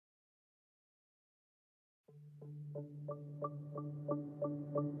I'm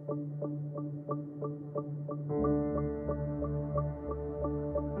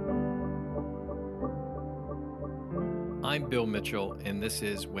Bill Mitchell, and this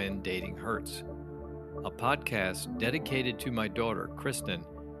is When Dating Hurts, a podcast dedicated to my daughter, Kristen,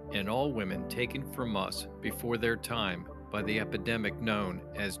 and all women taken from us before their time by the epidemic known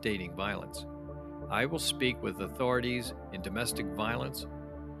as dating violence. I will speak with authorities in domestic violence,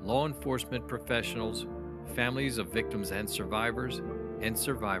 law enforcement professionals, families of victims and survivors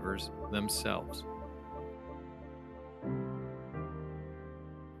themselves.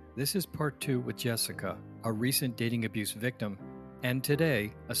 This is part 2 with Jessica, a recent dating abuse victim, and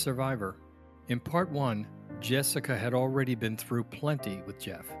today, a survivor. In part 1, Jessica had already been through plenty with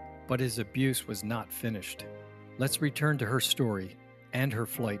Jeff, but his abuse was not finished. Let's return to her story and her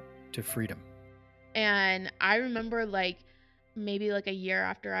flight to freedom. And I remember maybe a year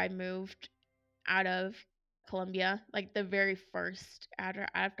after I moved out of Colombia, like the very first after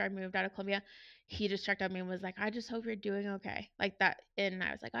I moved out of Colombia, he just checked on me and was like, "I just hope you're doing okay." Like that, and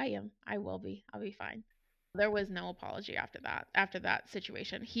I was like, "I am. I will be. I'll be fine." There was no apology after that. After that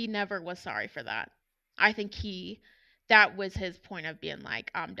situation, he never was sorry for that. I think that was his point of being like,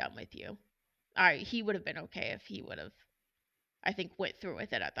 "I'm done with you." He would have been okay if he would have, I think, went through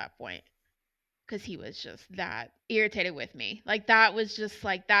with it at that point, because he was just that irritated with me. Like that was just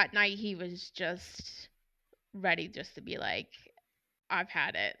like that night he was just ready just to be like, I've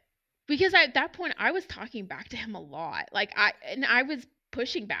had it. Because at that point I was talking back to him a lot. I was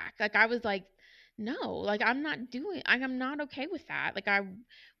pushing back. Like I was like, no, like I'm not okay with that. Like I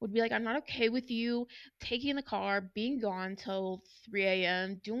would be like, I'm not okay with you taking the car, being gone till 3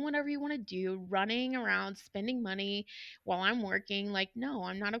 a.m., doing whatever you want to do, running around, spending money while I'm working. Like, no,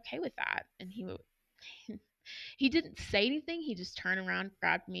 I'm not okay with that. And he didn't say anything. He just turned around,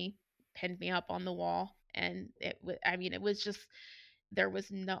 grabbed me, pinned me up on the wall, and it was just, there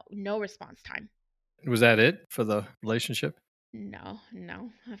was no response time. Was that it for the relationship? No.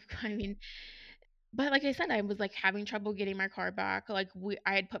 I mean, but like I said, I was like having trouble getting my car back.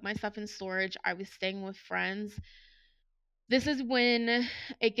 I had put my stuff in storage. I was staying with friends. This is when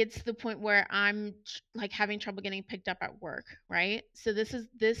it gets to the point where I'm like having trouble getting picked up at work, right? So this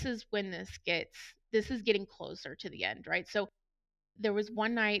is when this is getting closer to the end, right? So there was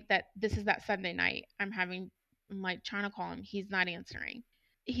one night this is that Sunday night. I'm like trying to call him. He's not answering.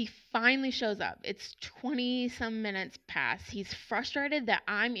 He finally shows up. It's 20 some minutes past. He's frustrated that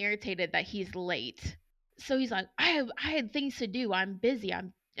I'm irritated that he's late. So he's like, I had things to do. I'm busy.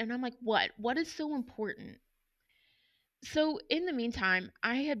 And I'm like, what? What is so important? So in the meantime,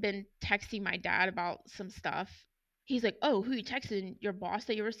 I had been texting my dad about some stuff. He's like, "Oh, who you texting? Your boss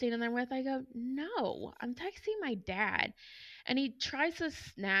that you were staying in there with?" I go, "No, I'm texting my dad." And he tries to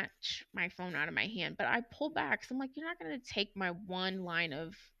snatch my phone out of my hand, but I pull back. So I'm like, "You're not going to take my one line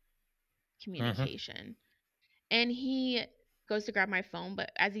of communication." And he goes to grab my phone,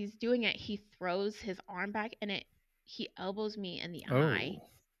 but as he's doing it, he throws his arm back and he elbows me in the eye, Oh.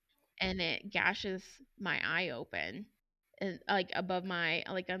 and it gashes my eye open, and like above my,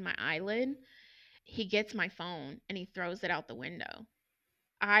 like on my eyelid. He gets my phone and he throws it out the window.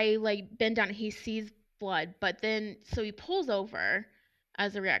 I like bend down and he sees blood, but then so he pulls over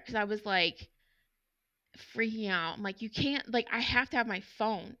as a react, because I was like freaking out. I'm like, you can't, like, I have to have my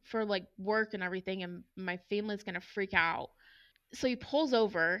phone for like work and everything, and my family's gonna freak out. So he pulls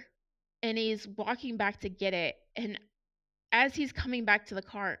over and he's walking back to get it, and as he's coming back to the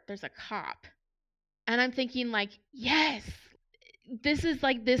car, there's a cop. And I'm thinking like, yes, this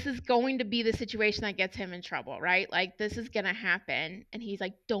is going to be the situation that gets him in trouble, right? Like this is going to happen. And he's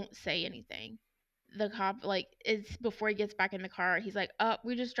like, don't say anything. The cop, like, it's before he gets back in the car, he's like, "Oh,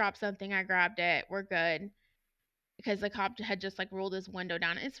 we just dropped something. I grabbed it. We're good." Because the cop had just like rolled his window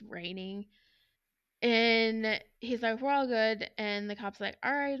down. It's raining. And he's like, "We're all good." And the cop's like,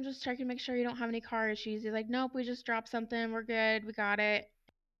 "All right, I'm just checking to make sure you don't have any car issues." He's like, "Nope, we just dropped something. We're good. We got it."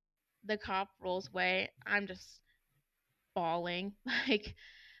 The cop rolls away. I'm just bawling. Like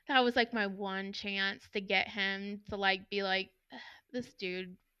that was like my one chance to get him to like be like, this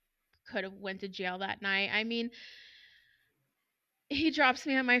dude could have went to jail that night. I mean, he drops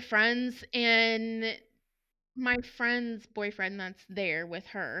me at my friend's, and my friend's boyfriend that's there with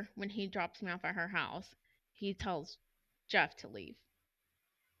her, when he drops me off at her house, he tells Jeff to leave,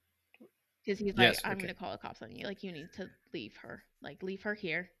 because he's like, Yes. "I'm Okay. gonna call the cops on you. Like, you need to leave her. Like, leave her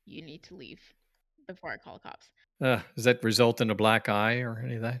here. You need to leave before I call the cops." Does that result in a black eye or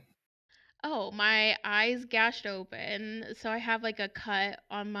any of that? Oh, my eyes gashed open. So I have like a cut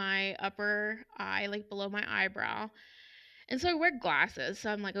on my upper eye, like below my eyebrow. And so I wear glasses.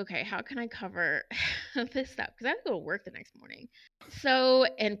 So I'm like, okay, how can I cover this stuff? Because I have to go to work the next morning. So,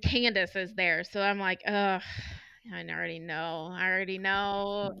 and Candace is there. So I'm like, ugh, I already know. I already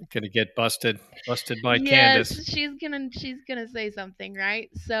know. Gonna get busted by Yes, Candace. she's gonna say something, right?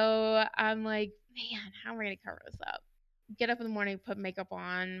 So I'm like, man, how am I gonna cover this up? Get up in the morning, put makeup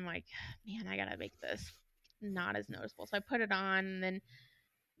on. I'm like, man, I gotta make this not as noticeable. So I put it on, and then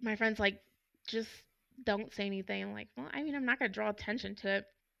my friend's like, just don't say anything. I'm like, well, I mean, I'm not gonna draw attention to it.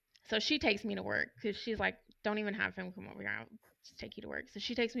 So she takes me to work because she's like, don't even have him come over here. I'll just take you to work. So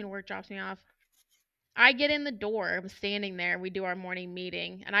she takes me to work, drops me off. I get in the door. I'm standing there. We do our morning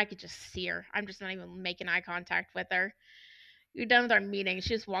meeting, and I could just see her. I'm just not even making eye contact with her. We're done with our meeting. She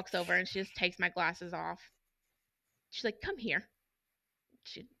just walks over and she just takes my glasses off. She's like, come here.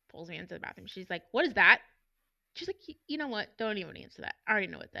 She pulls me into the bathroom. She's like, what is that? She's like, you know what? Don't even answer that. I already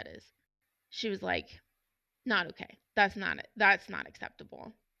know what that is. She was like, not okay. That's not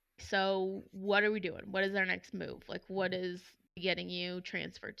acceptable. So what are we doing? What is our next move? Like, what is getting you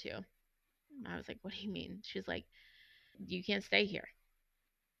transferred to? I was like, what do you mean? She's like, you can't stay here.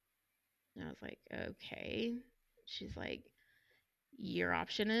 And I was like, okay. She's like, your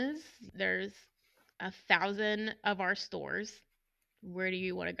option is there's 1,000 of our stores. Where do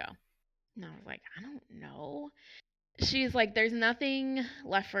you want to go? And I was like, I don't know. She's like, there's nothing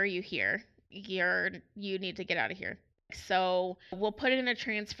left for you here. You need to get out of here. So we'll put in a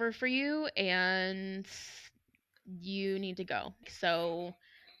transfer for you and you need to go. So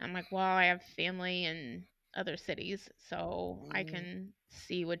I'm like, well, I have family in other cities, so I can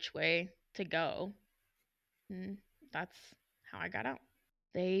see which way to go. And that's how I got out.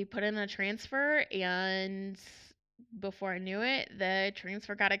 They put in a transfer, and before I knew it, the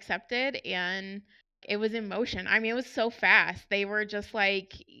transfer got accepted and it was in motion. I mean, it was so fast. They were just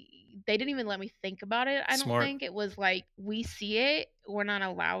like, they didn't even let me think about it. I don't Smart. think it was like, we see it, we're not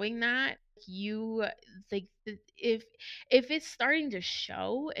allowing that. You think if it's starting to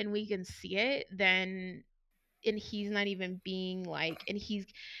show and we can see it, then and he's not even being like, and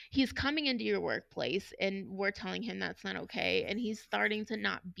he's coming into your workplace and we're telling him that's not okay, and he's starting to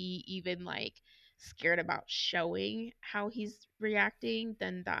not be even like scared about showing how he's reacting,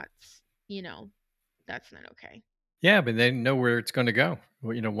 then that's not okay. Yeah, but they know where it's going to go.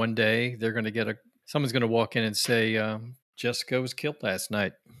 Well, one day they're going to someone's going to walk in and say, Jessica was killed last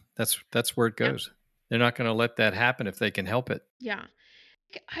night. That's where it Yeah. goes. They're not going to let that happen if they can help it. Yeah.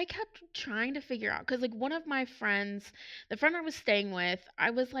 I kept trying to figure out because, like, one of my friends, the friend I was staying with,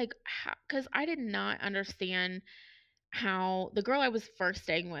 I was like, because I did not understand how the girl I was first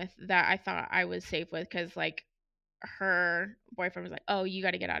staying with that I thought I was safe with, because, like, her boyfriend was like, "Oh, you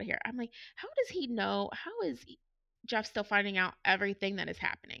got to get out of here." I'm like, "How does he know? How is Jeff still finding out everything that is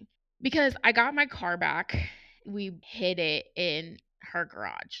happening?" Because I got my car back. We hid it in her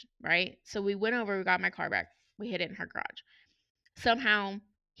garage, right? So we went over, we got my car back. We hid it in her garage. Somehow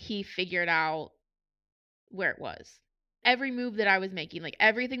he figured out where it was. Every move that I was making, like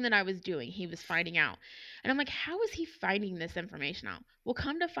everything that I was doing, he was finding out. And I'm like, how is he finding this information out? Well,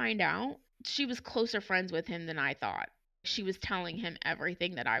 come to find out, she was closer friends with him than I thought. She was telling him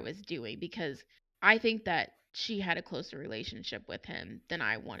everything that I was doing because I think that she had a closer relationship with him than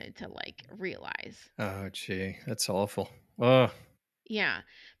I wanted to like realize. Oh, gee, that's awful. Oh, Yeah,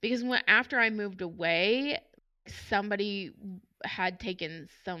 because after I moved away, somebody had taken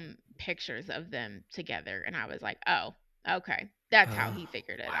some pictures of them together, and I was like, "Oh, okay, that's how he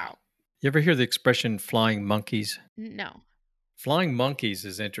figured it wow. out." You ever hear the expression flying monkeys? No. Flying monkeys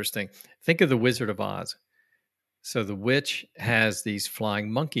is interesting. Think of the Wizard of Oz. So the witch has these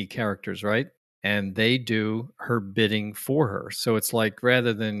flying monkey characters, right? And they do her bidding for her. So it's like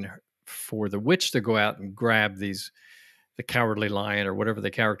rather than for the witch to go out and grab the cowardly lion or whatever the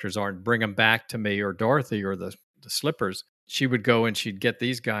characters are and bring them back to me or Dorothy or the slippers, she would go and she'd get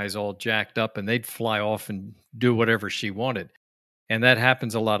these guys all jacked up and they'd fly off and do whatever she wanted. And that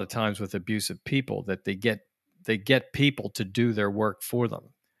happens a lot of times with abusive people, that they get people to do their work for them.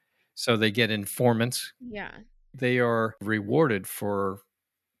 So they get informants. Yeah. They are rewarded for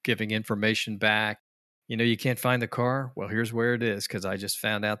giving information back. You can't find the car. Well, here's where it is because I just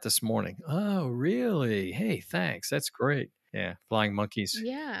found out this morning. Oh, really? Hey, thanks. That's great. Yeah, flying monkeys.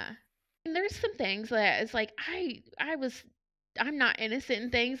 Yeah. And there's some things that it's like I'm not innocent in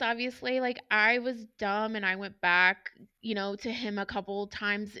things, obviously. Like I was dumb and I went back, to him a couple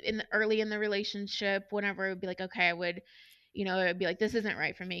times early in the relationship whenever it would be like, okay, I would, it would be like, this isn't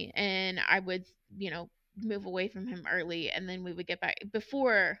right for me. And I would, move away from him early, and then we would get back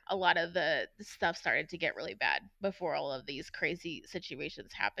before a lot of the stuff started to get really bad, before all of these crazy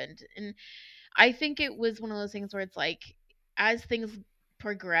situations happened. And I think it was one of those things where it's like as things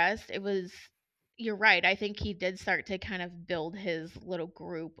progressed, it was you're right. I think he did start to kind of build his little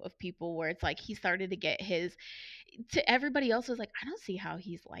group of people where it's like he started to get his to everybody else was like, I don't see how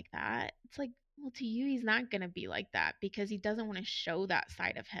he's like that. It's like, well, to you, he's not going to be like that because he doesn't want to show that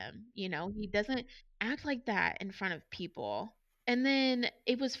side of him. You know, he doesn't act like that in front of people. And then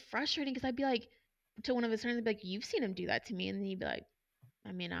it was frustrating because I'd be like, to one of his friends, I'd be like, you've seen him do that to me. And then he'd be like,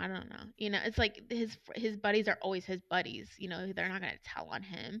 I mean, I don't know. You know, it's like his buddies are always his buddies. You know, they're not going to tell on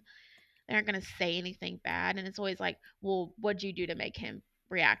him. They aren't going to say anything bad. And it's always like, well, what'd you do to make him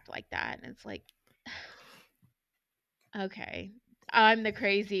react like that? And it's like, okay. I'm the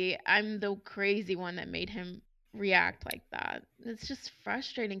crazy one that made him react like that. It's just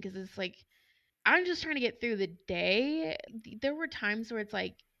frustrating because it's like I'm just trying to get through the day. There were times where it's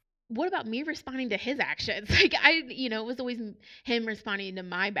like, what about me responding to his actions? Like it was always him responding to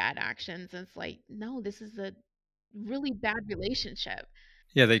my bad actions. And it's like, no, this is a really bad relationship.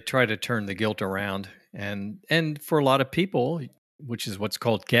 Yeah, they try to turn the guilt around, and for a lot of people, which is what's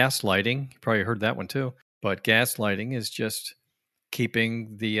called gaslighting. You probably heard that one too. But gaslighting is just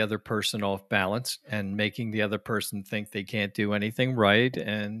keeping the other person off balance and making the other person think they can't do anything right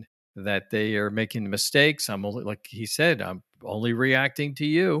and that they are making mistakes. I'm only, like he said, I'm only reacting to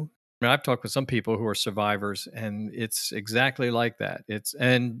you. I mean, I've talked with some people who are survivors, and it's exactly like that. It's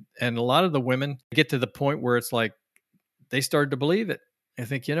and a lot of the women get to the point where it's like they started to believe it. I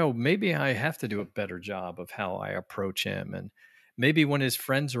think, maybe I have to do a better job of how I approach him. And maybe when his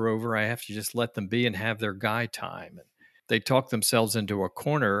friends are over, I have to just let them be and have their guy time. And they talk themselves into a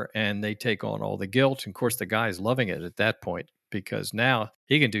corner and they take on all the guilt. And of course, the guy's loving it at that point because now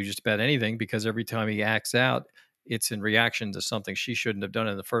he can do just about anything because every time he acts out, it's in reaction to something she shouldn't have done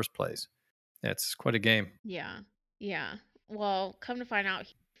in the first place. That's quite a game. Yeah. Yeah. Well, come to find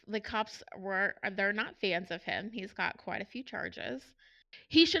out, the cops they're not fans of him. He's got quite a few charges.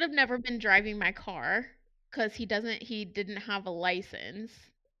 He should have never been driving my car because he didn't have a license.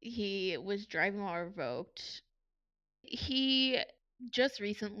 He was driving while revoked. He just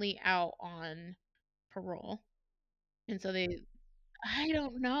recently out on parole. And so I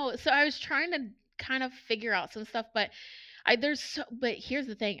don't know. So I was trying to kind of figure out some stuff, but but here's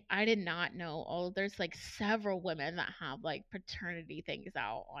the thing, I did not know there's like several women that have like paternity things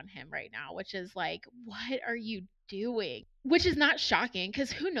out on him right now, which is like, what are you doing? Which is not shocking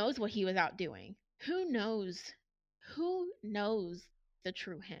because who knows what he was out doing? Who knows? Who knows the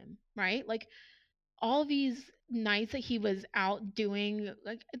true him, right? Like all these nights that he was out doing,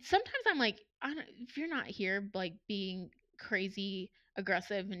 like sometimes I'm like, I don't, if you're not here like being crazy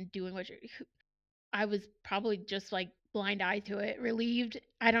aggressive and doing what you're I was probably just like blind eye to it, relieved.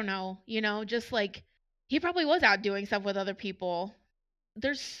 I don't know, just like he probably was out doing stuff with other people.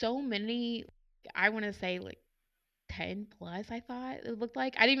 There's so many, I want to say like 10 plus, I thought it looked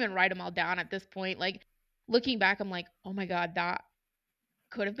like. I didn't even write them all down at this point. Like looking back, I'm like, oh my God, that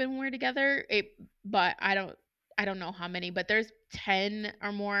could have been more together. But I don't know how many, but there's 10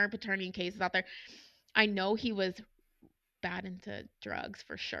 or more paternity cases out there. I know he was bad into drugs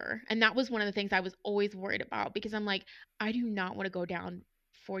for sure. And that was one of the things I was always worried about because I'm like, I do not want to go down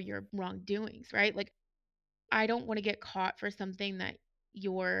for your wrongdoings, right? Like, I don't want to get caught for something that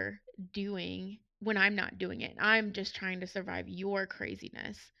you're doing when I'm not doing it. I'm just trying to survive your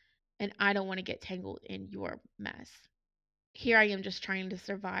craziness and I don't want to get tangled in your mess. Here I am just trying to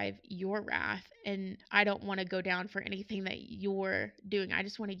survive your wrath and I don't want to go down for anything that you're doing. I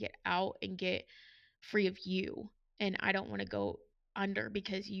just want to get out and get free of you and I don't want to go under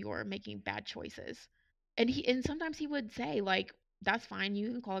because you're making bad choices. And sometimes he would say like, that's fine, you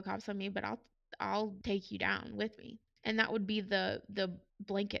can call the cops on me, but I'll take you down with me. And that would be the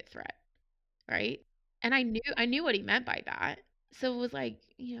blanket threat, right? And I knew what he meant by that. So it was like,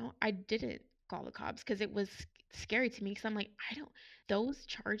 I didn't call the cops because it was scary to me because I'm like, I don't those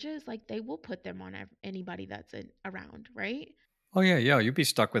charges like they will put them on anybody that's around, right? Oh, yeah, yeah. You'd be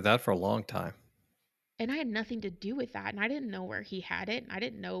stuck with that for a long time. And I had nothing to do with that. And I didn't know where he had it. And I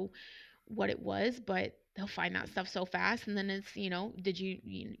didn't know what it was, but they'll find that stuff so fast. And then it's, did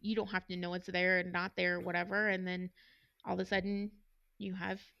you don't have to know it's there and not there, or whatever. And then all of a sudden you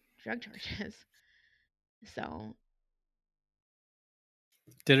have drug charges. So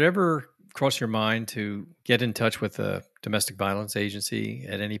Did it ever cross your mind to get in touch with a domestic violence agency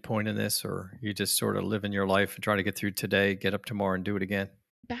at any point in this, or you just sort of living your life and try to get through today, get up tomorrow, and do it again?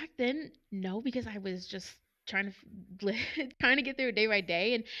 back then, no, because I was just trying to trying to get through it day by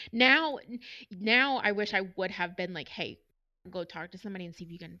day. And now I wish I would have been like, hey, go talk to somebody and see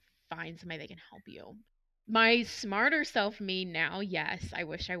if you can find somebody that can help you. My smarter self me now, yes, I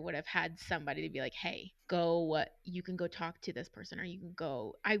wish I would have had somebody to be like, "Hey, go, you can go talk to this person or you can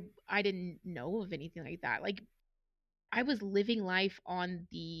go." I didn't know of anything like that. Like I was living life on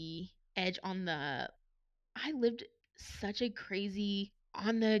the edge on the I lived such a crazy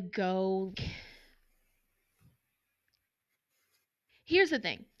on the go. Here's the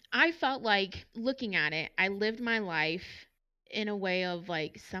thing. I felt like looking at it, I lived my life in a way of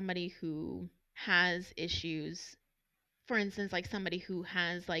like somebody who has issues. For instance, like somebody who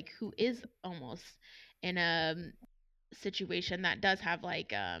has like who is almost in a situation that does have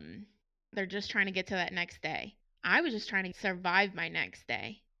like they're just trying to get to that next day. I was just trying to survive my next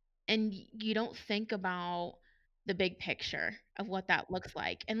day. And you don't think about the big picture of what that looks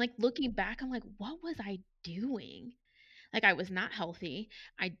like. And like looking back, I'm like, what was I doing? Like I was not healthy.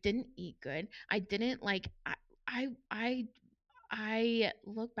 I didn't eat good. I didn't like I I I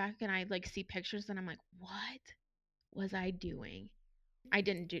look back and I like see pictures and I'm like, what was I doing? I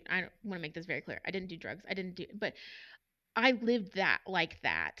want to make this very clear. I didn't do drugs. I didn't do but I lived that like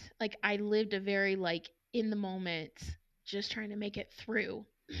that. Like I lived a very like in the moment just trying to make it through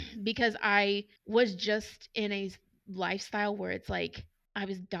because I was just in a lifestyle where it's like I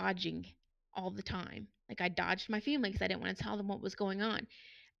was dodging all the time. Like I dodged my family because I didn't want to tell them what was going on.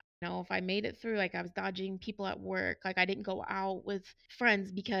 If I made it through, like I was dodging people at work, like I didn't go out with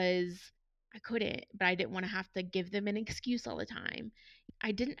friends because I couldn't, but I didn't want to have to give them an excuse all the time.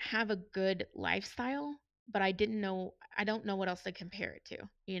 I didn't have a good lifestyle, but I don't know what else to compare it to?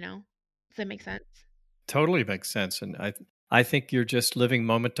 Does that make sense? Totally makes sense, and I think you're just living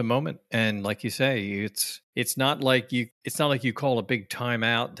moment to moment, and like you say, it's not like you call a big time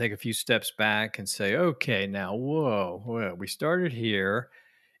out, take a few steps back, and say, okay, now whoa, we started here,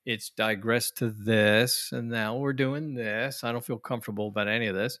 it's digressed to this, and now we're doing this. I don't feel comfortable about any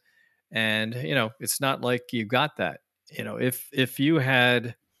of this, and it's not like you got that. If you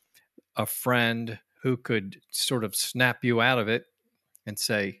had a friend who could sort of snap you out of it and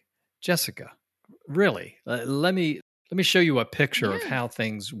say, Jessica, really, let me show you a picture of Yeah. how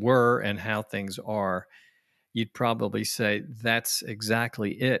things were and how things are. You'd probably say that's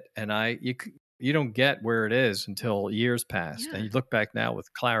exactly it. And you don't get where it is until years passed, and Yeah. you look back now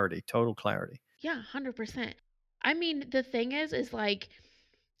with clarity, total clarity. Yeah, 100%. I mean, the thing is like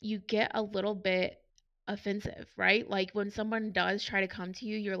you get a little bit offensive, right? Like when someone does try to come to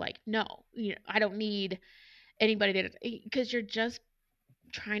you, you're like, no, I don't need anybody to, because you're just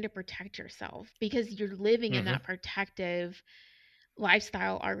trying to protect yourself because you're living in Hmm. that protective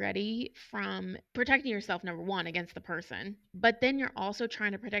lifestyle already from protecting yourself number one against the person, but then you're also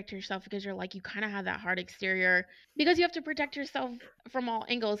trying to protect yourself because you're like you kind of have that hard exterior because you have to protect yourself from all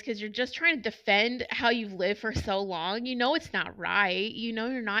angles because you're just trying to defend how you've lived for so long. It's not right.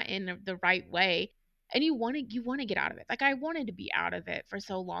 You're not in the right way, and you want to get out of it. Like I wanted to be out of it for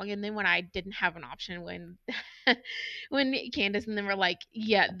so long, and then when I didn't have an option, when when Candace and them were like,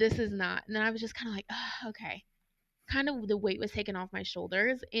 yeah, this is not, and then I was just kind of like, oh, okay, kind of the weight was taken off my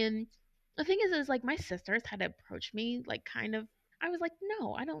shoulders. And the thing is like my sisters had to approach me like kind of, I was like,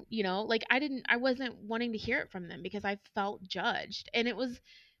 no, I don't, like I wasn't wanting to hear it from them because I felt judged. And it was,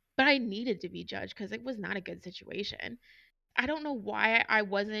 but I needed to be judged because it was not a good situation. I don't know why I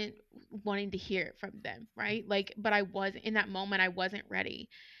wasn't wanting to hear it from them, right? Like, but I was in that moment, I wasn't ready.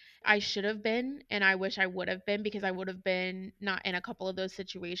 I should have been, and I wish I would have been because I would have been not in a couple of those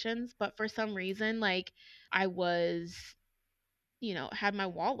situations. But for some reason, like I was, had my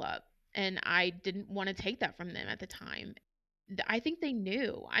wall up and I didn't want to take that from them at the time. I think they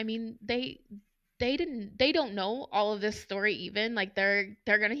knew. I mean, they don't know all of this story even. Like they're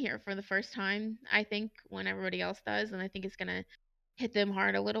going to hear it for the first time, I think, when everybody else does, and I think it's going to hit them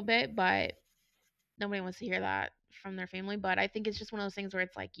hard a little bit, but nobody wants to hear that from their family. But I think it's just one of those things where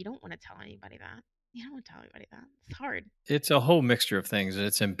it's like you don't want to tell anybody that. You don't want to tell anybody that. It's hard. It's a whole mixture of things.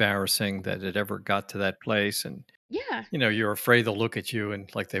 It's embarrassing that it ever got to that place, and Yeah. you're afraid they'll look at you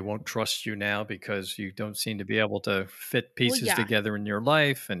and like they won't trust you now because you don't seem to be able to fit Well, pieces yeah. together in your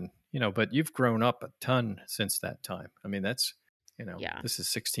life. And, but you've grown up a ton since that time. I mean, that's, Yeah. this is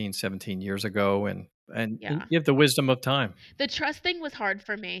 16, 17 years ago. And Yeah. you have the wisdom of time. The trust thing was hard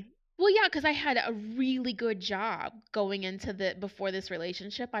for me. Well, yeah, because I had a really good job going into the before this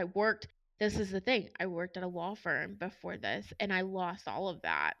relationship. I worked. This is the thing. I worked at a law firm before this, and I lost all of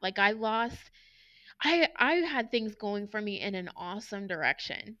that. Like I lost. I had things going for me in an awesome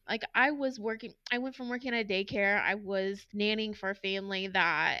direction. Like I was working. I went from working at a daycare. I was nannying for a family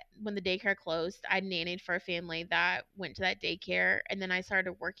that when the daycare closed, I nannied for a family that went to that daycare, and then I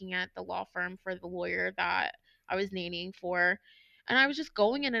started working at the law firm for the lawyer that I was nannying for. and I was just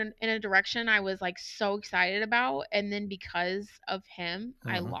going in a direction I was like so excited about, and then because of him,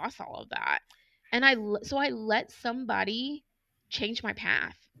 I Uh-huh. lost all of that. And so I let somebody change my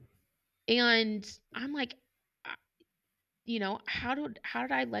path. And I'm like, uh, how did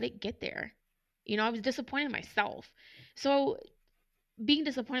I let it get there? I was disappointed in myself. So being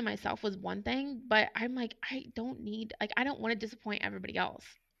disappointed in myself was one thing, but I'm like, I don't want to disappoint everybody else.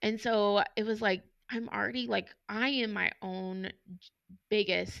 And so it was like, I'm already like, I am my own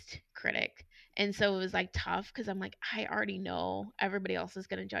biggest critic. And so it was like tough because I'm like, I already know everybody else is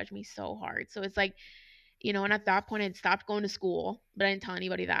going to judge me so hard. So it's like, and at that point I'd stopped going to school, but I didn't tell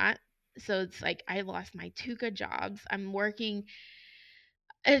anybody that. So it's like I lost my two good jobs. I'm working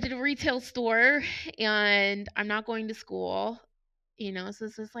at a retail store and I'm not going to school, so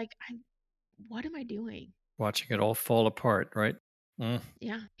it's just like, what am I doing? Watching it all fall apart, right? Mm.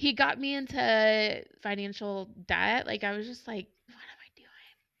 Yeah. He got me into financial debt. Like I was just like, what am I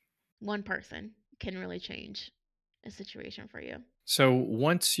doing? One person can really change a situation for you. So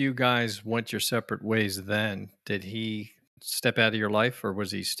once you guys went your separate ways, then did he step out of your life, or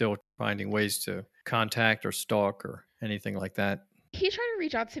was he still finding ways to contact or stalk or anything like that? He tried to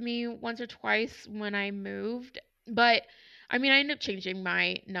reach out to me once or twice when I moved, but I mean, I ended up changing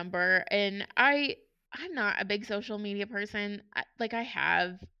my number, and I'm not a big social media person. I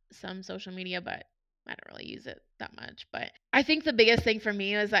have some social media, but I don't really use it that much. But I think the biggest thing for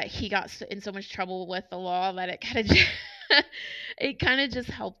me was that he got in so much trouble with the law that it kind of it kind of just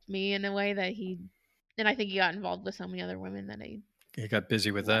helped me in a way that and I think he got involved with so many other women that I He got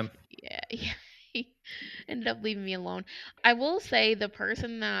busy with left. them. Yeah, yeah. He ended up leaving me alone. I will say the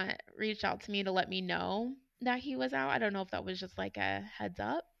person that reached out to me to let me know that he was out, I don't know if that was just like a heads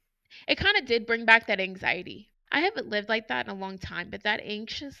up. It kind of did bring back that anxiety. I haven't lived like that in a long time, but that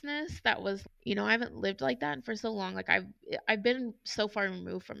anxiousness that was, I haven't lived like that for so long. Like I've been so far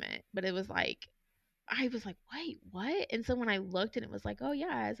removed from it, but it was like I was like, "Wait, what?" And so when I looked and it was like, "Oh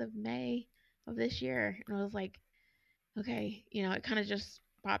yeah, as of May of this year." And I was like, okay, it kind of just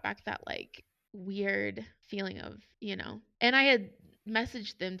brought back that like weird feeling of, and I had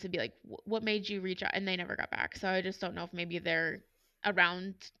messaged them to be like, what made you reach out? And they never got back. So I just don't know if maybe they're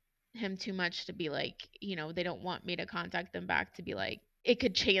around him too much to be like, they don't want me to contact them back to be like, it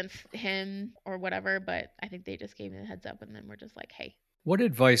could chance him or whatever. But I think they just gave me the heads up and then we're just like, hey. What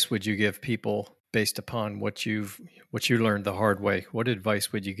advice would you give people based upon what you learned the hard way? What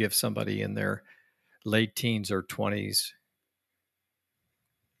advice would you give somebody in their late teens or 20s?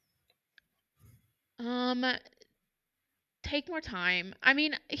 Um, Take more time. I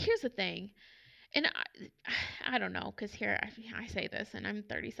mean, here's the thing. And I don't know, because here I say this, and I'm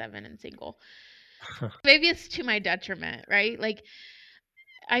 37 and single. Maybe it's to my detriment, right? Like,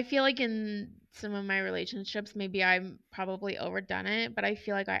 I feel like in some of my relationships, maybe I'm probably overdone it, but I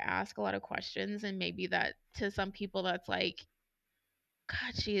feel like I ask a lot of questions, and maybe that to some people, that's like,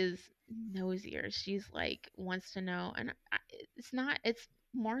 God, she is nosy, or she's like, wants to know. And it's not, it's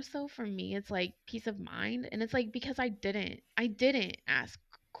more so for me, it's like peace of mind. And it's like, because I didn't ask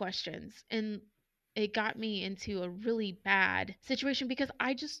questions. And it got me into a really bad situation because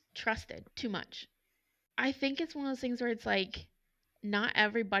I just trusted too much. I think it's one of those things where it's like, not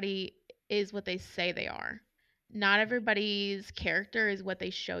everybody is what they say they are. Not everybody's character is what they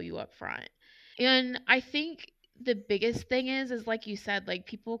show you up front. And I think the biggest thing is like you said, like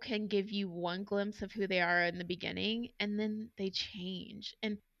people can give you one glimpse of who they are in the beginning and then they change.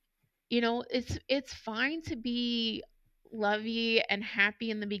 And it's fine to be lovey and happy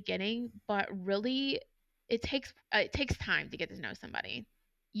in the beginning, but really it takes time to get to know somebody.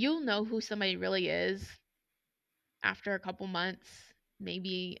 You'll know who somebody really is after a couple months,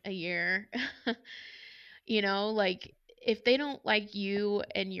 maybe a year. Like if they don't like you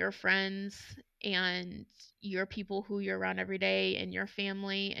and your friends and your people who you're around every day and your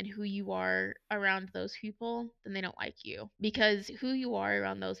family and who you are around those people, then they don't like you because who you are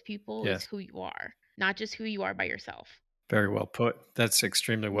around those people is Yes, who you are, not just who you are by yourself. very well put. That's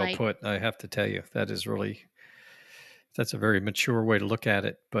extremely well Like, put. I have to tell you, that's a very mature way to look at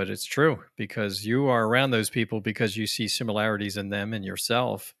it, but it's true because you are around those people because you see similarities in them and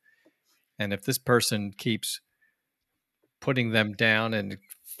yourself. And if this person keeps putting them down and yeah,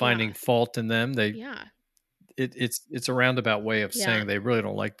 finding fault in them, yeah, it's a roundabout way of yeah. saying they really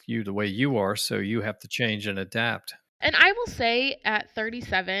don't like you the way you are, so you have to change and adapt. And I will say at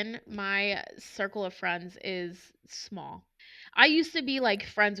 37, my circle of friends is small. I used to be like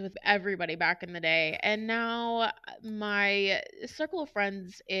friends with everybody back in the day, and now my circle of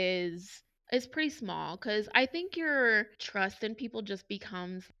friends is pretty small cuz I think your trust in people just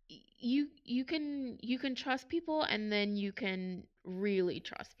becomes you can trust people, and then you can really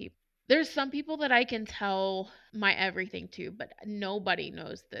trust people. There's some people that I can tell my everything to, but nobody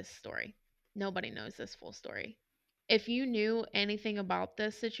knows this story. Nobody knows this full story. If you knew anything about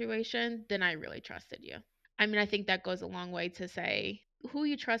this situation, then I really trusted you. I mean, I think that goes a long way to say who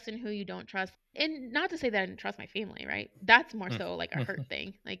you trust and who you don't trust. And not to say that I didn't trust my family, right? That's more so like a hurt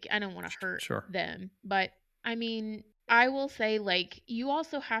thing. Like, I don't want to hurt Sure. them. But I mean, I will say, like, you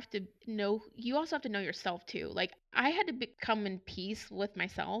also have to know yourself too. Like, I had to become in peace with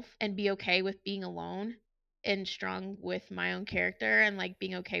myself and be okay with being alone and strong with my own character, and like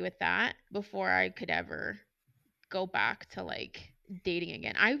being okay with that before I could ever go back to like dating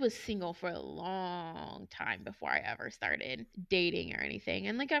again. I was single for a long time before I ever started dating or anything.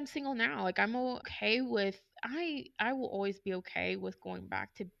 And like, I'm single now. Like, I'm okay with I will always be okay with going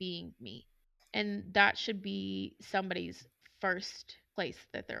back to being me. And that should be somebody's first place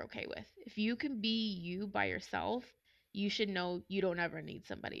that they're okay with. If you can be you by yourself, you should know you don't ever need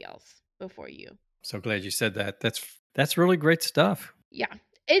somebody else before you. So glad you said that. That's really great stuff. Yeah.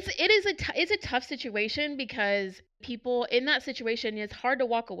 It's a tough situation, because people in that situation, it's hard to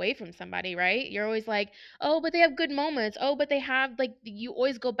walk away from somebody, right? You're always like, "Oh, but they have good moments. Oh, but they have," like, you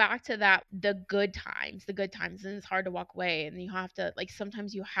always go back to that, the good times, and it's hard to walk away, and you have to, like,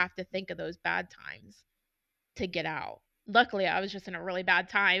 sometimes you have to think of those bad times to get out. Luckily, I was just in a really bad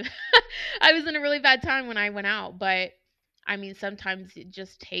time. I was in a really bad time when I went out, but I mean, sometimes it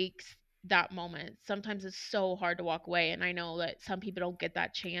just takes that moment. Sometimes it's so hard to walk away, and I know that some people don't get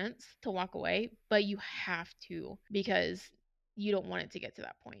that chance to walk away, but you have to, because you don't want it to get to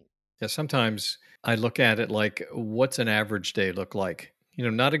that point. Yeah, sometimes I look at it like, what's an average day look like?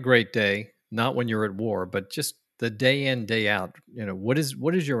 Not a great day, not when you're at war, but just the day in, day out. What is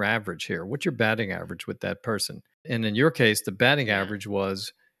your average here? What's your batting average with that person? And in your case, the batting Yeah. average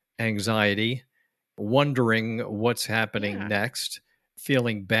was anxiety, wondering what's happening Yeah. next,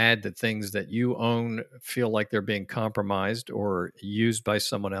 feeling bad that things that you own feel like they're being compromised or used by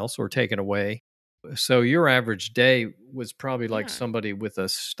someone else or taken away. So your average day was probably like Yeah. somebody with a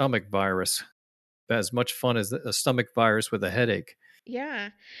stomach virus, as much fun as a stomach virus with a headache. Yeah.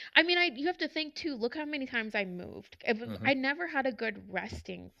 I mean, you have to think too, look how many times I moved. Mhm. I never had a good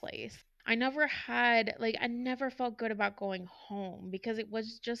resting place. I never felt good about going home, because it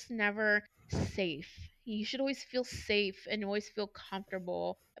was just never safe. You should always feel safe and always feel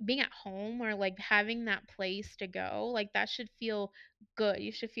comfortable being at home, or like having that place to go. Like, that should feel good.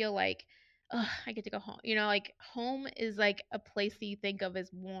 You should feel like, oh, I get to go home. Like, home is like a place that you think of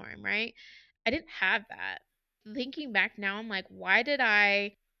as warm, right? I didn't have that. Thinking back now, I'm like, why did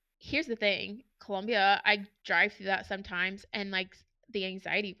I? Here's the thing, Colombia, I drive through that sometimes, and like, the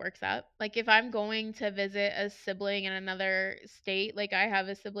anxiety works up. Like, if I'm going to visit a sibling in another state, like, I have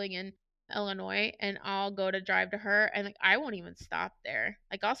a sibling in Illinois, and I'll go to drive to her, and like, I won't even stop there.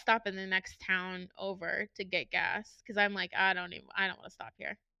 Like, I'll stop in the next town over to get gas, because I'm like, I don't want to stop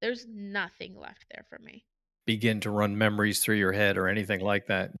here. There's nothing left there for me. Begin to run memories through your head or anything like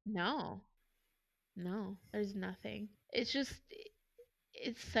that. No, no, there's nothing. It's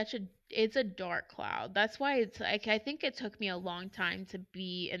a dark cloud. That's why it's like, I think it took me a long time to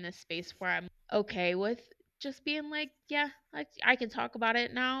be in this space where I'm okay with just being like, yeah, I can talk about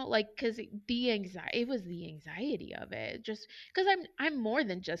it now, like, cuz it was the anxiety of it, just cuz I'm more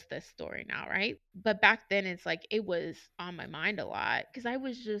than just this story now, right? But back then, it's like it was on my mind a lot, cuz I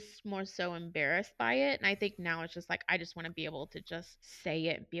was just more so embarrassed by it, and I think now it's just like I just want to be able to just say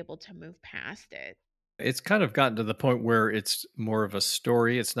it and be able to move past it. It's kind of gotten to the point where it's more of a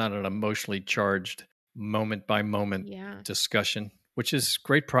story. It's not an emotionally charged moment by moment Yeah. discussion, which is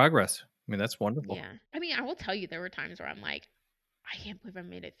great progress. I mean, that's wonderful. Yeah. I mean, I will tell you, there were times where I'm like, I can't believe I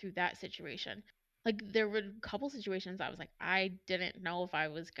made it through that situation. Like, there were a couple situations I was like, I didn't know if I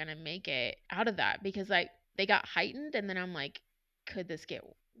was gonna make it out of that, because like they got heightened, and then I'm like, could this get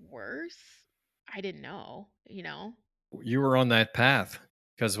worse? I didn't know. You were on that path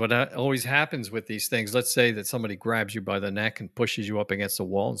because always happens with these things, let's say that somebody grabs you by the neck and pushes you up against the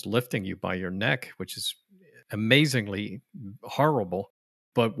wall and is lifting you by your neck, which is amazingly horrible.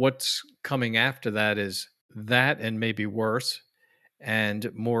 But what's coming after that is that and maybe worse and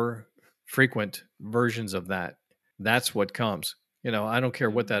more frequent versions of that. That's what comes. I don't care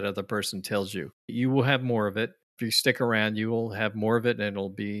what that Hmm. other person tells you. You will have more of it. If you stick around, you will have more of it and it'll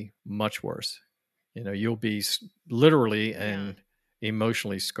be much worse. You'll be literally Yeah. and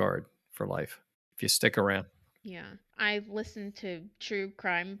emotionally scarred for life if you stick around. Yeah. I've listened to true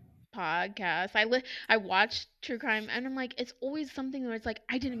crime podcasts. I watch true crime, and I'm like, it's always something where it's like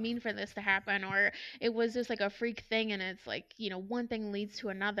I didn't mean for this to happen, or it was just like a freak thing, and it's like, one thing leads to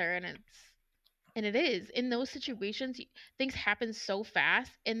another, and it is in those situations, things happen so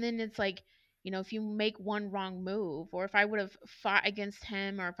fast, and then it's like, if you make one wrong move, or if I would have fought against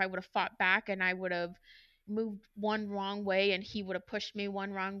him, or if I would have fought back, and I would have moved one wrong way, and he would have pushed me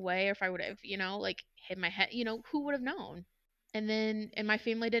one wrong way, or if I would have, like hit my head, who would have known? And my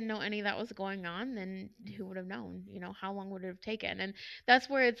family didn't know any of that was going on, then who would have known? How long would it have taken? And that's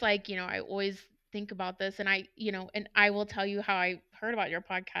where it's like, I always think about this, and and I will tell you how I heard about your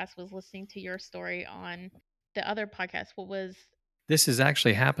podcast was listening to your story on the other podcast. What was This is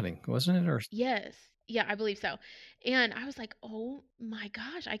actually happening, wasn't it? Or Yes. Yeah, I believe so. And I was like, "Oh my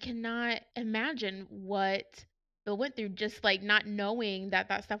gosh, I cannot imagine what Bill went through, just like not knowing that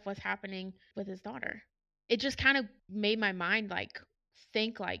that stuff was happening with his daughter." It just kind of made my mind like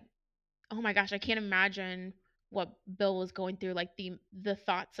think like, "Oh my gosh, I can't imagine what Bill was going through, like the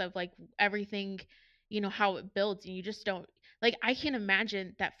thoughts of like everything, how it builds, and you just don't like I can't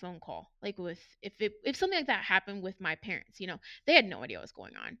imagine that phone call. Like with if something like that happened with my parents, they had no idea what was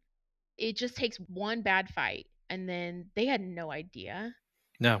going on. It just takes one bad fight, and then they had no idea.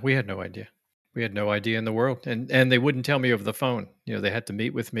 no, we had no idea. We had no idea in the world, and they wouldn't tell me over the phone. They had to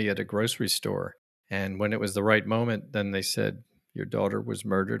meet with me at a grocery store, and when it was the right moment, then they said your daughter was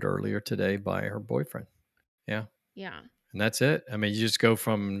murdered earlier today by her boyfriend. Yeah, Yeah. and that's it. I mean, you just go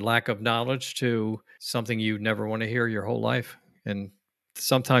from lack of knowledge to something you never want to hear your whole life, and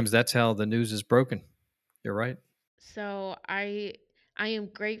sometimes that's how the news is broken. You're right. So I am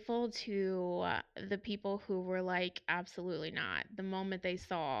grateful to the people who were like absolutely not. The moment they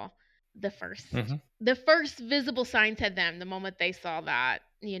saw the first Hmm. the first visible sign to them, the moment they saw that,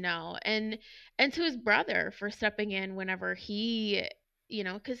 and to his brother for stepping in whenever he,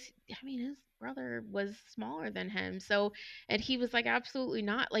 cuz I mean his brother was smaller than him. So and he was like absolutely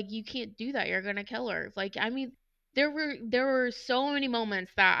not. Like you can't do that. You're going to kill her. Like I mean there were so many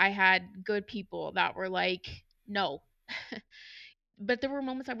moments that I had good people that were like no. But there were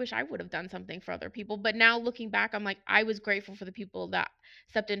moments I wish I would have done something for other people. But now looking back, I'm like, I was grateful for the people that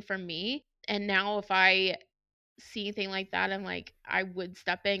stepped in for me. And now if I see anything like that, I'm like, I would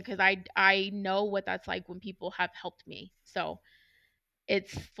step in because I know what that's like when people have helped me. So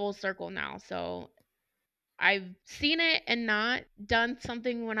it's full circle now. So I've seen it and not done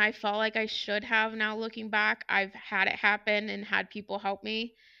something when I felt like I should have. Now looking back, I've had it happen and had people help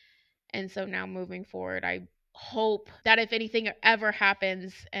me. And so now moving forward, I hope that if anything ever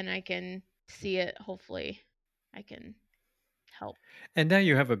happens and I can see it, hopefully I can help. And now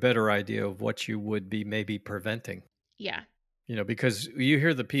you have a better idea of what you would be maybe preventing. Yeah. Because you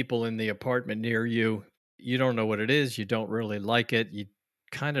hear the people in the apartment near you, you don't know what it is, you don't really like it, you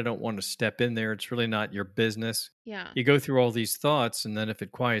kind of don't want to step in there. It's really not your business. Yeah. You go through all these thoughts, and then if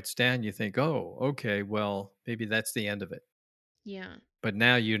it quiets down, you think, oh, okay, well, maybe that's the end of it. Yeah. But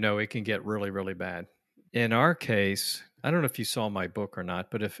now it can get really, really bad. In our case, I don't know if you saw my book or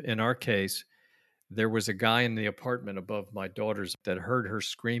not, but if in our case, there was a guy in the apartment above my daughter's that heard her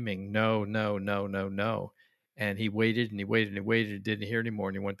screaming, no, no, no, no, no. And he waited and he waited and he waited, didn't hear anymore,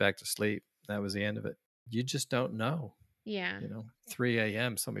 and he went back to sleep. That was the end of it. You just don't know. Yeah. 3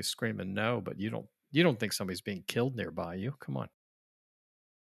 a.m. somebody's screaming no, but you don't think somebody's being killed nearby you. Come on.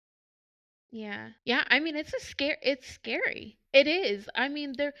 Yeah. Yeah. I mean, it's scary. It is. I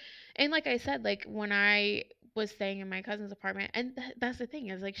mean, and like I said, like when I was staying in my cousin's apartment, and that's the thing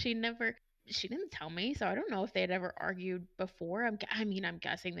is like she didn't tell me, so I don't know if they had ever argued before. I mean, I'm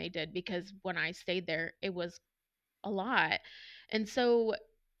guessing they did because when I stayed there, it was a lot. And so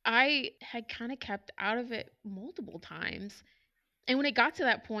I had kind of kept out of it multiple times. And when it got to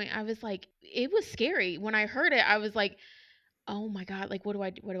that point, I was like, it was scary. When I heard it, I was like, oh my God, like, what do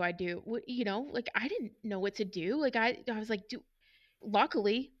I do? Like, I didn't know what to do. Like, I was like,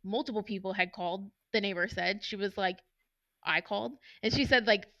 luckily, multiple people had called. The neighbor said, she was like, I called, and she said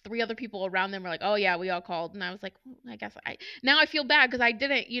like three other people around them were like, "Oh yeah, we all called," and I was like, well, I guess now I feel bad because I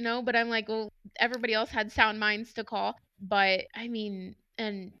didn't, but I'm like, well, everybody else had sound minds to call, but I mean,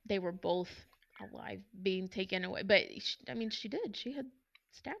 and they were both alive, being taken away, but I mean, she had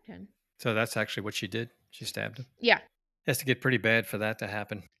stabbed him. So that's actually what she did. She stabbed him. Yeah, Has to get pretty bad for that to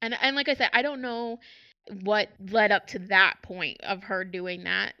happen. and like I said, I don't know what led up to that point of her doing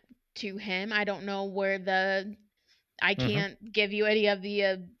that to him. I don't know where I Hmm. can't give you any of the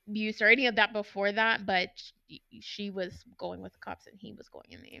abuse or any of that before that, but she was going with the cops and he was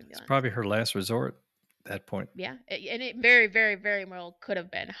going in the It's ambulance. probably her last resort at that point. Yeah, and it very, very, very well could have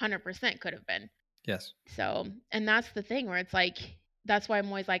been. 100% could have been. Yes. So, and that's the thing where it's like That's why I'm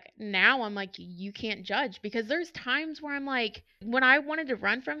always like, now I'm like, you can't judge, because there's times where I'm like, when I wanted to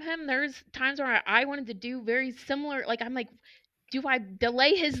run from him, there's times where I wanted to do very similar. Like, I'm like, do I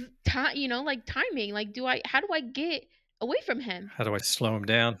delay his time, like timing? Like, how do I get away from him? How do I slow him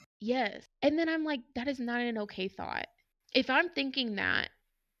down? Yes. And then I'm like, that is not an okay thought. If I'm thinking that,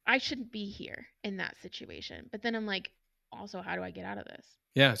 I shouldn't be here in that situation. But then I'm like, also, how do I get out of this?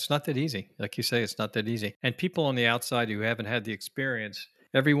 Yeah, it's not that easy. Like you say, it's not that easy. And people on the outside who haven't had the experience,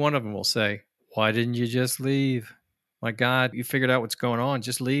 every one of them will say, "Why didn't you just leave? My God, you figured out what's going on.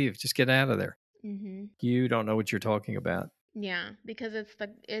 Just leave. Just get out of there. Hmm. You don't know what you're talking about." Yeah, because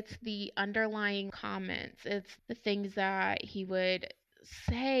it's the underlying comments. It's the things that he would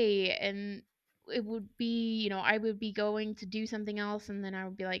say, and it would be, I would be going to do something else, and then I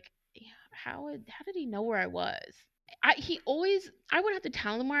would be like, "Yeah, how did he know where I was?" I would have to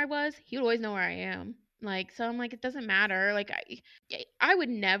tell him where I was. He would always know where I am. Like, so I'm like, it doesn't matter. Like, I would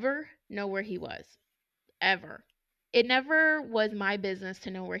never know where he was, ever. It never was my business to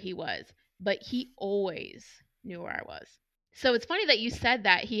know where he was, but he always knew where I was. So it's funny that you said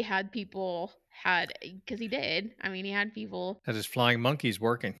that he had people had, because he did. I mean, he had people, That is flying monkeys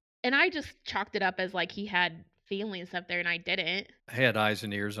working. and I just chalked it up as like he had feelings up there, and I didn't. I had eyes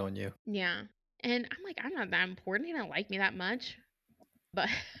and ears on you. Yeah. And I'm like, I'm not that important. He didn't like me that much. But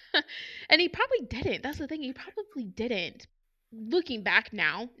and he probably didn't. That's the thing. He probably didn't. Looking back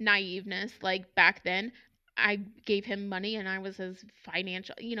now, naiveness, like back then, I gave him money and I was his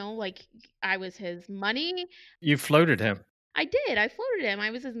financial, like I was his money. You floated him. I did. I floated him. I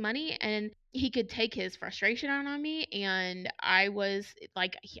was his money, and he could take his frustration out on me, and I was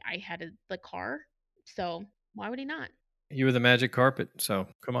like I had the car. So, why would he not? You were the magic carpet. So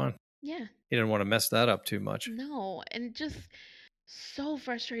come on. Yeah. He didn't want to mess that up too much. No, and just so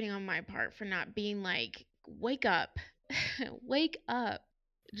frustrating on my part for not being like, wake up, wake up.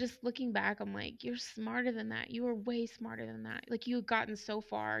 Just looking back, I'm like, you're smarter than that. You were way smarter than that. Like, you had gotten so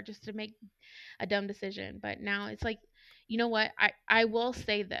far just to make a dumb decision. But now it's like, you know what? I will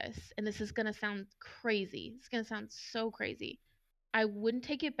say this, and this is going to sound crazy. It's going to sound so crazy. I wouldn't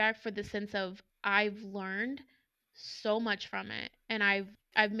take it back for the sense of I've learned so much from it, and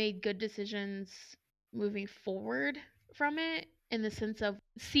I've made good decisions moving forward from it, in the sense of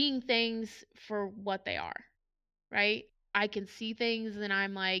seeing things for what they are, right? I can see things and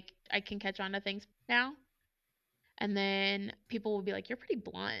I'm like I can catch on to things now. And then people will be like, "You're pretty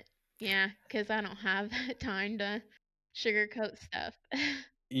blunt." Yeah, cuz I don't have that time to sugarcoat stuff.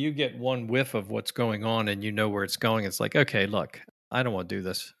 You get one whiff of what's going on and you know where it's going. It's like, okay, look, I don't want to do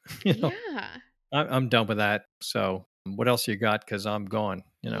this. Yeah. I'm done with that. So what else you got? Because I'm gone.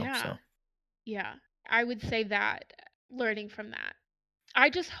 Yeah. So Yeah. I would say that, learning from that. I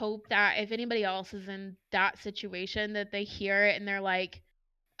just hope that if anybody else is in that situation, that they hear it and they're like,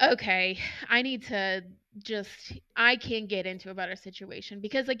 okay, I need to I can get into a better situation,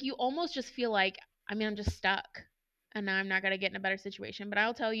 because like you almost just feel like, I mean, I'm just stuck and now I'm not going to get in a better situation. But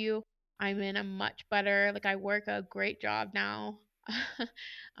I'll tell you, I'm in a much better, like I work a great job now.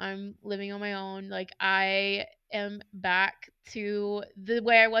 I'm living on my own. Like I am back to the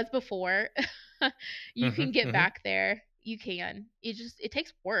way I was before. You hmm can get hmm back there. You can. It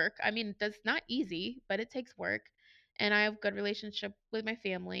takes work. I mean, that's not easy, but it takes work. And I have good relationship with my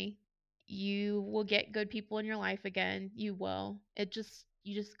family. You will get good people in your life again. You will. You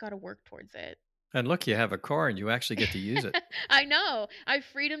just got to work towards it. And look, you have a car and you actually get to use it. I know. I have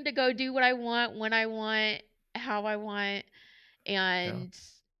freedom to go do what I want, when I want, how I want, Yeah, and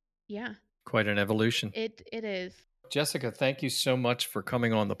yeah, quite an evolution. it is. Jessica, thank you so much for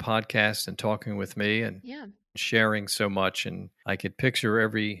coming on the podcast and talking with me and Yeah. sharing so much. And I could picture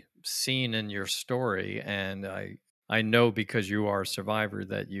every scene in your story. And I know because you are a survivor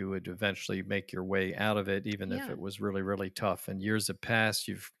that you would eventually make your way out of it, even if Yeah. it was really, really tough. And years have passed.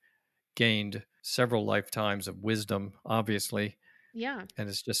 You've gained several lifetimes of wisdom, obviously. Yeah. And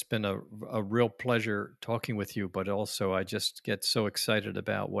it's just been a real pleasure talking with you. But also, I just get so excited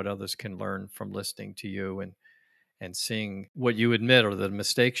about what others can learn from listening to you and seeing what you admit or the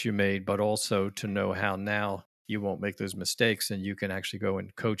mistakes you made, but also to know how now you won't make those mistakes and you can actually go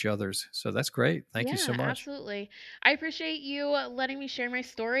and coach others. So that's great. Thank you so Yeah, much. absolutely. I appreciate you letting me share my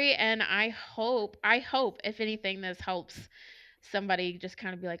story, and I hope if anything this helps somebody just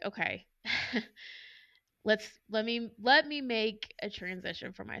kind of be like, okay, let me make a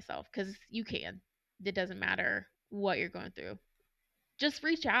transition for myself, cuz you can. It doesn't matter what you're going through. Just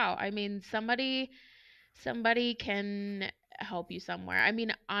reach out. I mean, somebody can help you somewhere. I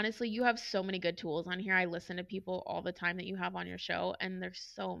mean, honestly, you have so many good tools on here. I listen to people all the time that you have on your show, and there's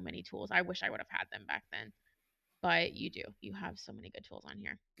so many tools. I wish I would have had them back then. but you have so many good tools on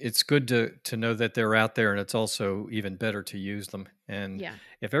here. It's good to know that they're out there, and it's also even better to use them. And Yeah.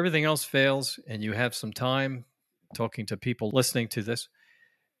 if everything else fails and you have some time talking to people listening to this,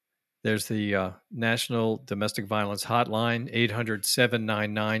 there's the National Domestic Violence Hotline,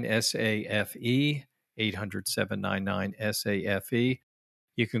 800-799-SAFE, 800-799-SAFE.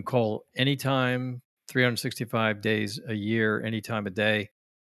 You can call anytime, 365 days a year, any time of day,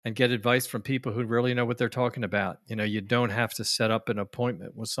 and get advice from people who really know what they're talking about. You don't have to set up an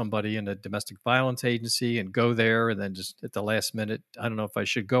appointment with somebody in a domestic violence agency and go there and then just at the last minute, I don't know if I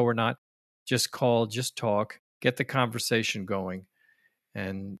should go or not. Just call, just talk, get the conversation going,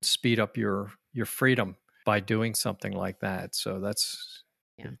 and speed up your freedom by doing something like that. So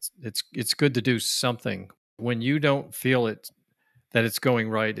Yeah. it's good to do something when you don't feel that it's going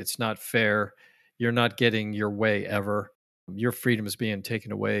right. It's not fair. You're not getting your way ever. Your freedom is being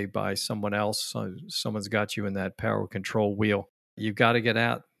taken away by someone else. Someone's got you in that power control wheel. You've got to get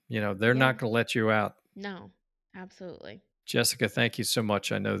out. They're Yeah. not going to let you out. No. Absolutely. Jessica, thank you so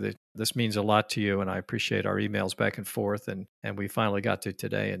much. I know that this means a lot to you, and I appreciate our emails back and forth. And we finally got to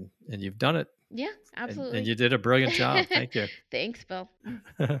today, and you've done it. Yeah, And absolutely. you did a brilliant job. Thank you. Thanks, Bill.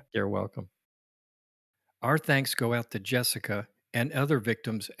 You're welcome. Our thanks go out to Jessica and other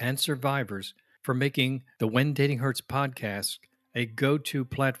victims and survivors for making the When Dating Hurts podcast a go-to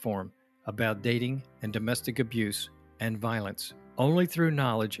platform about dating and domestic abuse and violence. Only through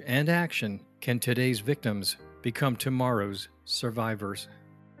knowledge and action can today's victims become tomorrow's survivors.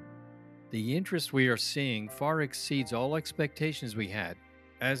 The interest we are seeing far exceeds all expectations we had.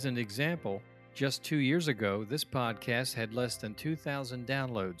 As an example, just 2 years ago, this podcast had less than 2,000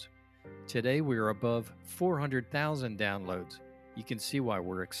 downloads. Today, we are above 400,000 downloads. You can see why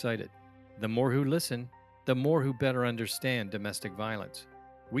we're excited. The more who listen, the more who better understand domestic violence.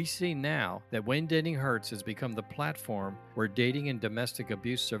 We see now that When Dating Hurts has become the platform where dating and domestic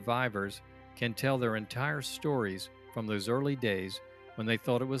abuse survivors can tell their entire stories from those early days when they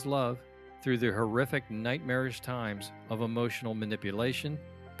thought it was love, through the horrific, nightmarish times of emotional manipulation,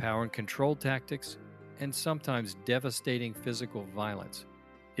 power and control tactics, and sometimes devastating physical violence.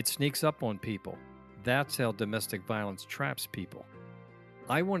 It sneaks up on people. That's how domestic violence traps people.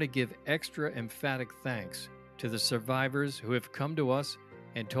 I want to give extra emphatic thanks to the survivors who have come to us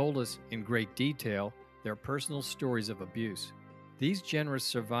and told us in great detail their personal stories of abuse. These generous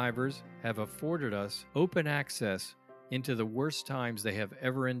survivors have afforded us open access into the worst times they have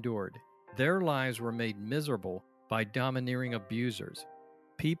ever endured. Their lives were made miserable by domineering abusers,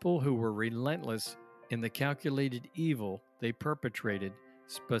 people who were relentless in the calculated evil they perpetrated,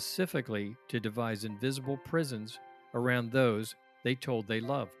 specifically to devise invisible prisons around those they told they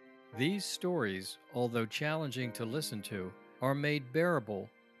loved. These stories, although challenging to listen to, are made bearable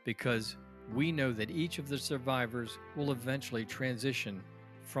because we know that each of the survivors will eventually transition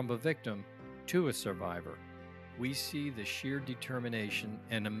from a victim to a survivor. We see the sheer determination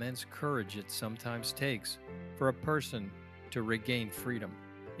and immense courage it sometimes takes for a person to regain freedom.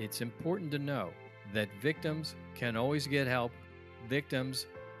 It's important to know that victims can always get help, victims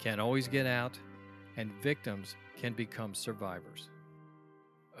can always get out, and victims can become survivors.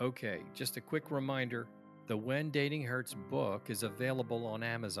 Okay, just a quick reminder, the When Dating Hurts book is available on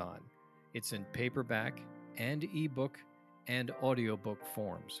Amazon. It's in paperback and ebook and audiobook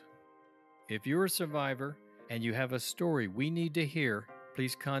forms. If you're a survivor and you have a story we need to hear,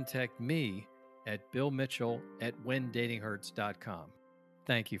 please contact me at billmitchell@whendatinghurts.com.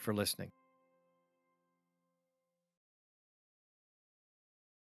 Thank you for listening.